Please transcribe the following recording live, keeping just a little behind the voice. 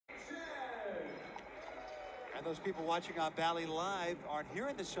And those people watching on Bally Live aren't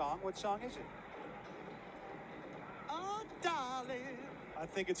hearing the song. What song is it? Oh, darling. I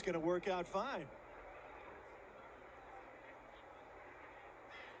think it's going to work out fine.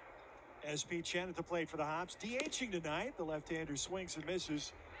 SP Chen at the plate for the Hops. DHing tonight. The left-hander swings and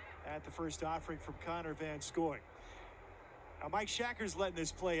misses at the first offering from Connor Van Scoy. Now, Mike Shacker's letting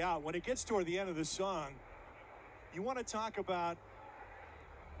this play out. When it gets toward the end of the song, you want to talk about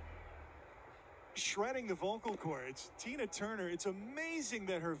shredding the vocal cords. Tina Turner, it's amazing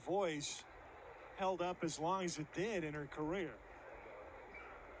that her voice held up as long as it did in her career.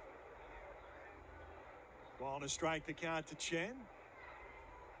 Ball to strike, the count to Chen.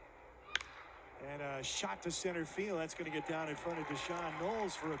 And a shot to center field. That's going to get down in front of Deshaun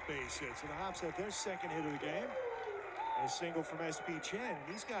Knowles for a base hit. So the Hops have their second hit of the game. A single from SP Chen.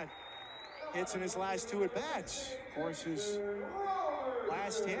 And he's got hits in his last two at-bats. Of course, his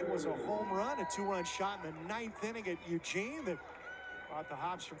last hit was a home run, a two-run shot in the ninth inning at Eugene that brought the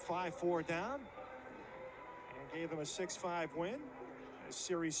Hops from 5-4 down and gave them a 6-5 win. A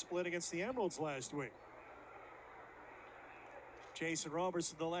series split against the Emeralds last week. Jason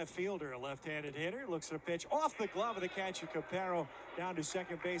Robertson, the left fielder, a left-handed hitter, looks at a pitch off the glove of the catcher. Caparo down to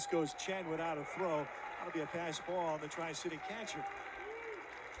second base goes Chen without a throw. That'll be a pass ball on the Tri-City catcher.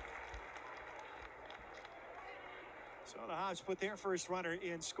 So the Hops put their first runner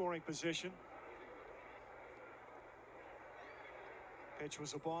in scoring position. Pitch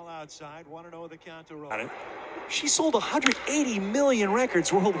was a ball outside. 1-0 the count to Rowe. She sold 180 million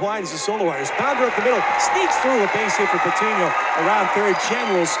records worldwide as a solo artist. Pounder up the middle, sneaks through, a base hit for Patino. Around third,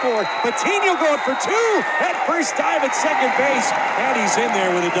 Chen will score. Patino going for two at first dive at second base, and he's in there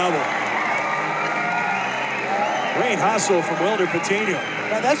with a double. Great hustle from Wilder Patino.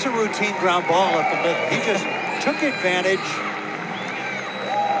 Now that's a routine ground ball up the middle. He just took advantage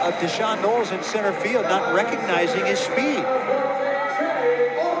of Deshaun Knowles in center field, not recognizing his speed.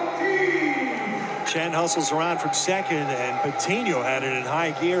 Chen hustles around from second, and Patino had it in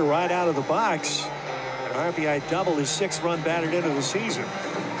high gear right out of the box. An RBI double, his sixth run batted into the season.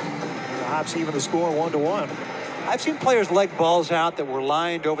 The Hops even the score 1-1. I've seen players leg balls out that were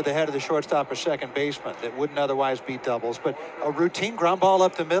lined over the head of the shortstop or second baseman that wouldn't otherwise be doubles, but a routine ground ball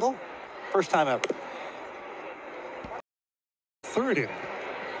up the middle, first time ever. Third inning.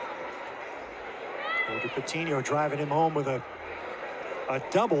 Wilder Patino driving him home with a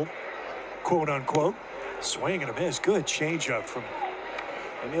double, quote unquote. Swing and a miss. Good changeup from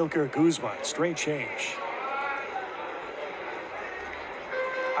Emilcar Guzman. Straight change.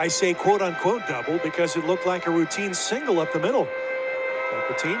 I say quote unquote double because it looked like a routine single up the middle. And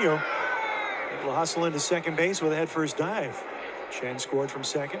Patino able to hustle into second base with a head first dive. Chen scored from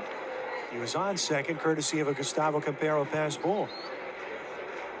second. He was on second courtesy of a Gustavo Campero pass ball.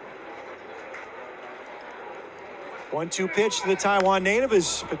 1-2 pitch to the Taiwan native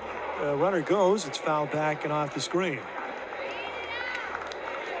as runner goes. It's fouled back and off the screen.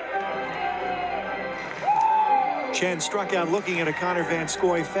 Chen struck out looking at a Connor Van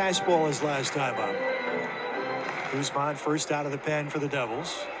Scoy fastball his last time up. Guzman first out of the pen for the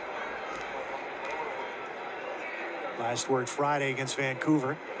Devils. Last word Friday against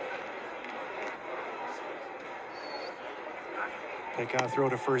Vancouver. Pickoff throw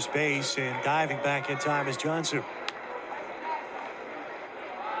to first base, and diving back in time is Johnson.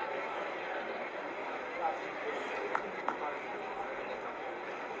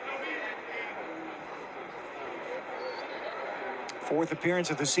 Fourth appearance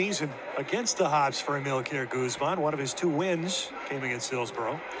of the season against the Hops for Emilcar Guzman. One of his two wins came against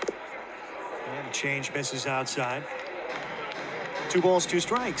Hillsborough. And a change misses outside. 2 balls, 2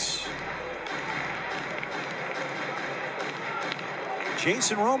 strikes.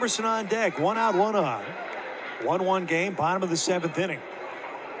 Jason Robertson on deck. 1 out, 1 on. 1-1 game, bottom of the 7th inning.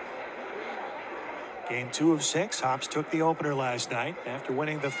 Game 2 of 6. Hops took the opener last night after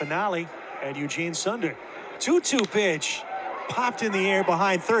winning the finale at Eugene Sunday. 2-2 pitch. Popped in the air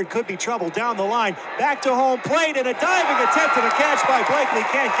behind third. Could be trouble down the line. Back to home plate, and a diving attempt at a catch by Blakely.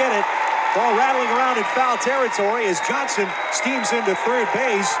 Can't get it. Ball rattling around in foul territory as Johnson steams into third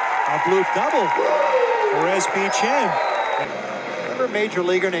base. A bloop double for SP Chen. Remember a major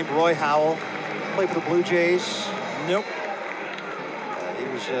leaguer named Roy Howell? Played for the Blue Jays? Nope. He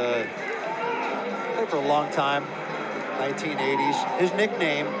was played for a long time, 1980s. His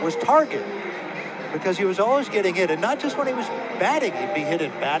nickname was Target, because he was always getting hit, and not just when he was batting. He'd be hit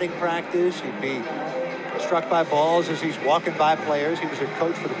in batting practice. He'd be struck by balls as he's walking by players. He was a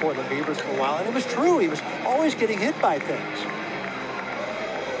coach for the Portland Beavers for a while, and it was true. He was always getting hit by things.